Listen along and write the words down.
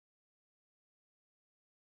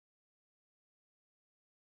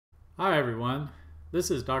Hi everyone, this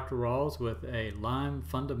is Dr. Rawls with a Lyme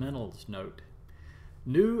fundamentals note.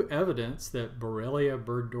 New evidence that Borrelia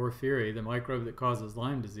burgdorferi, the microbe that causes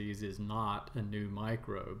Lyme disease, is not a new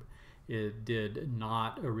microbe. It did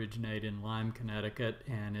not originate in Lyme, Connecticut,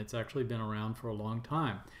 and it's actually been around for a long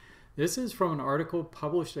time. This is from an article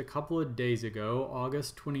published a couple of days ago,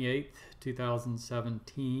 August 28th,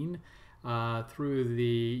 2017, through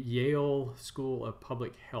the Yale School of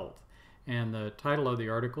Public Health. And the title of the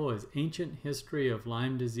article is Ancient History of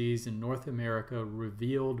Lyme Disease in North America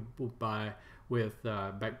Revealed with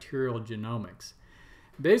Bacterial Genomics.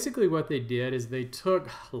 Basically what they did is they took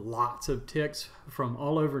lots of ticks from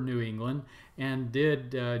all over New England and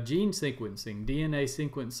did gene sequencing, DNA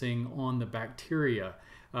sequencing on the bacteria,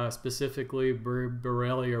 specifically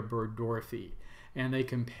Borrelia burgdorferi. And they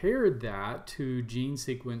compared that to gene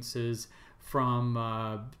sequences from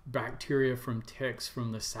bacteria from ticks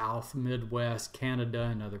from the South, Midwest, Canada,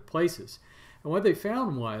 and other places. And what they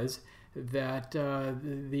found was that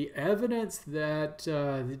the evidence that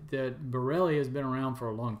Borrelia has been around for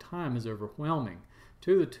a long time is overwhelming,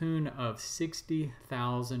 to the tune of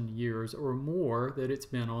 60,000 years or more that it's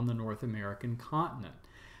been on the North American continent.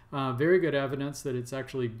 Very good evidence that it's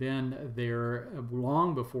actually been there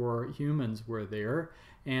long before humans were there,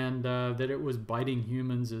 and that it was biting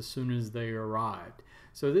humans as soon as they arrived.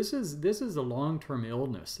 So this is a long-term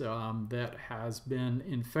illness that has been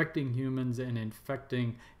infecting humans and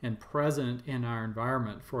infecting and present in our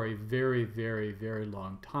environment for a very, very, very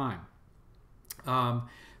long time.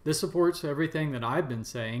 This supports everything that I've been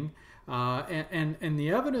saying, and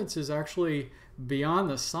the evidence is actually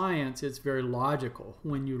beyond the science. It's very logical.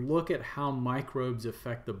 When you look at how microbes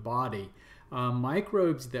affect the body,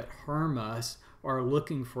 microbes that harm us are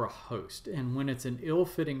looking for a host, and when it's an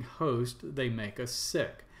ill-fitting host, they make us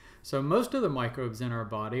sick. So most of the microbes in our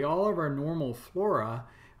body, all of our normal flora,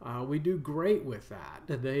 we do great with that.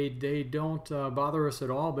 They don't bother us at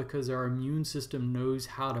all because our immune system knows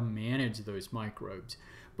how to manage those microbes.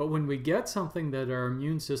 But when we get something that our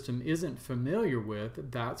immune system isn't familiar with,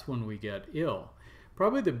 that's when we get ill.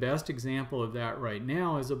 Probably the best example of that right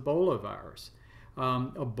now is Ebola virus.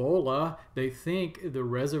 Ebola, they think the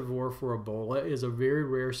reservoir for Ebola is a very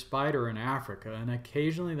rare spider in Africa, and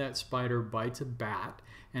occasionally that spider bites a bat,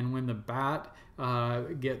 and when the bat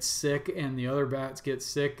gets sick and the other bats get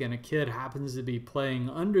sick and a kid happens to be playing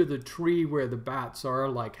under the tree where the bats are,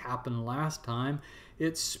 like happened last time,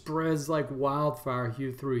 it spreads like wildfire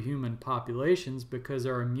through human populations because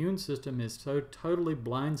our immune system is so totally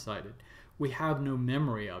blindsided. We have no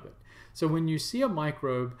memory of it. So when you see a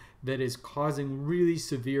microbe that is causing really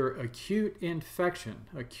severe acute infection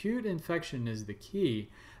is the key,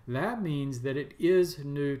 that means that it is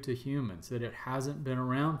new to humans, that it hasn't been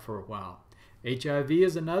around for a while. HIV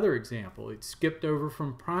is another example. It skipped over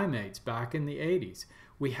from primates back in the 80s.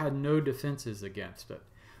 We had no defenses against it.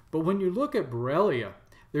 But when you look at Borrelia,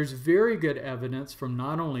 there's very good evidence from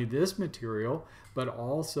not only this material, but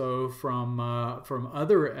also from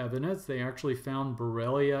other evidence. They actually found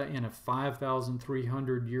Borrelia in a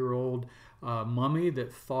 5,300-year-old mummy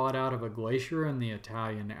that thawed out of a glacier in the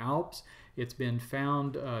Italian Alps. It's been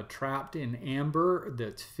found trapped in amber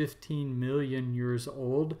that's 15 million years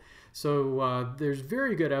old. So there's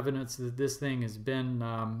very good evidence that this thing has been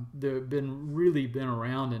really been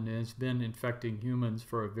around and has been infecting humans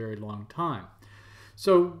for a very long time.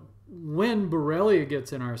 So when Borrelia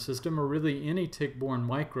gets in our system, or really any tick-borne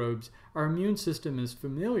microbes, our immune system is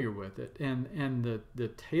familiar with it. And the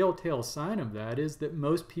telltale sign of that is that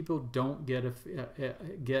most people don't get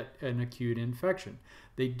an acute infection.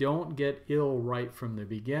 They don't get ill right from the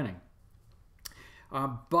beginning.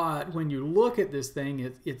 But when you look at this thing,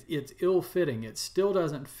 it's ill-fitting. It still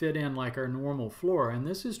doesn't fit in like our normal flora. And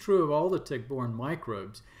this is true of all the tick-borne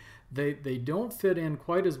microbes. They don't fit in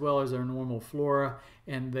quite as well as our normal flora,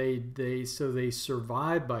 and so they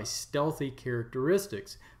survive by stealthy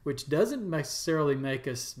characteristics, which doesn't necessarily make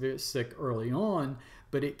us sick early on,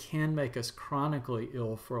 but it can make us chronically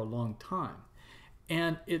ill for a long time.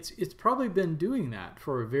 And it's probably been doing that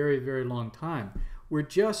for a very, very long time. We're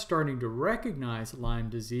just starting to recognize Lyme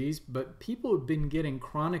disease, but people have been getting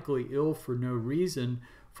chronically ill for no reason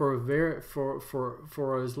for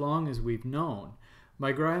as long as we've known.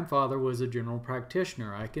 My grandfather was a general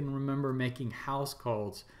practitioner. I can remember making house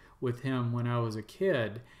calls with him when I was a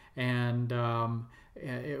kid, and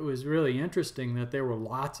it was really interesting that there were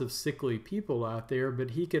lots of sickly people out there, but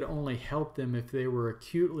he could only help them if they were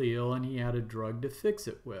acutely ill and he had a drug to fix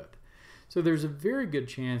it with. So there's a very good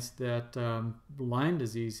chance that Lyme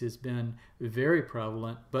disease has been very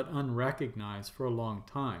prevalent but unrecognized for a long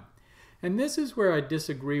time. And this is where I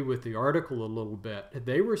disagree with the article a little bit.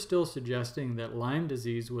 They were still suggesting that Lyme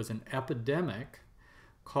disease was an epidemic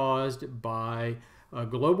caused by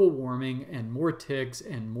global warming and more ticks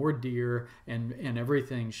and more deer and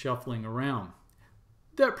everything shuffling around.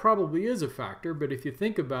 That probably is a factor, but if you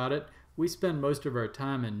think about it, we spend most of our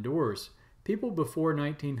time indoors. People before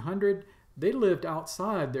 1900, they lived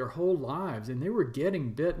outside their whole lives and they were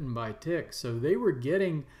getting bitten by ticks, so they were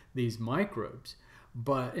getting these microbes.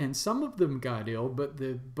 And some of them got ill, but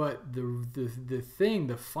the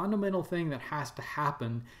fundamental thing that has to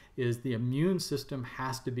happen is the immune system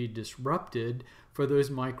has to be disrupted for those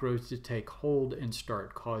microbes to take hold and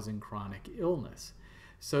start causing chronic illness.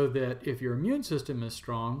 So that if your immune system is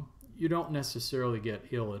strong, you don't necessarily get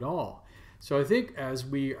ill at all. So I think as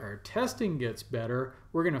our testing gets better,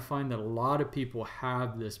 we're going to find that a lot of people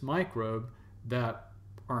have this microbe that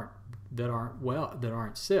aren't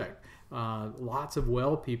sick. Lots of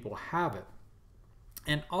well people have it.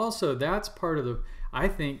 And also that's I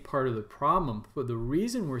think part of the problem. For the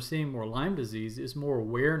reason we're seeing more Lyme disease is more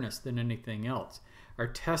awareness than anything else. Our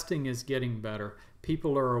testing is getting better.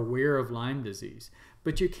 People are aware of Lyme disease.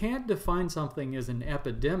 But you can't define something as an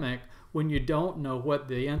epidemic when you don't know what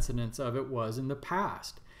the incidence of it was in the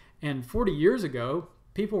past. And 40 years ago,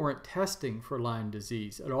 people weren't testing for Lyme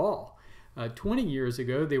disease at all. 20 years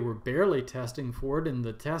ago, they were barely testing for it, and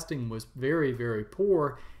the testing was very, very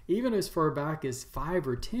poor. Even as far back as 5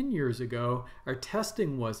 or 10 years ago, our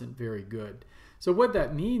testing wasn't very good. So what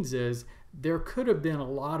that means is there could have been a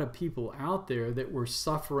lot of people out there that were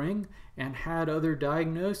suffering and had other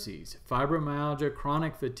diagnoses, fibromyalgia,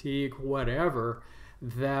 chronic fatigue, whatever,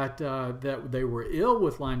 that they were ill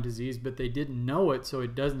with Lyme disease, but they didn't know it, so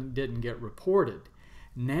it didn't get reported.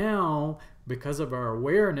 Now, because of our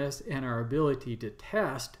awareness and our ability to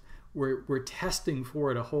test, we're testing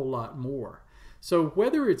for it a whole lot more. So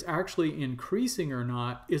whether it's actually increasing or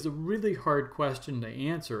not is a really hard question to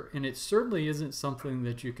answer, and it certainly isn't something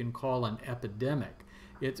that you can call an epidemic.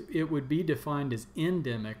 It would be defined as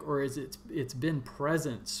endemic, or as it's been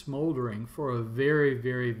present, smoldering for a very,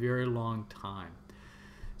 very, very long time.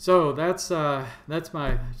 So that's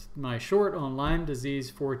my short on Lyme disease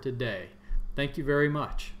for today. Thank you very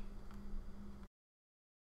much.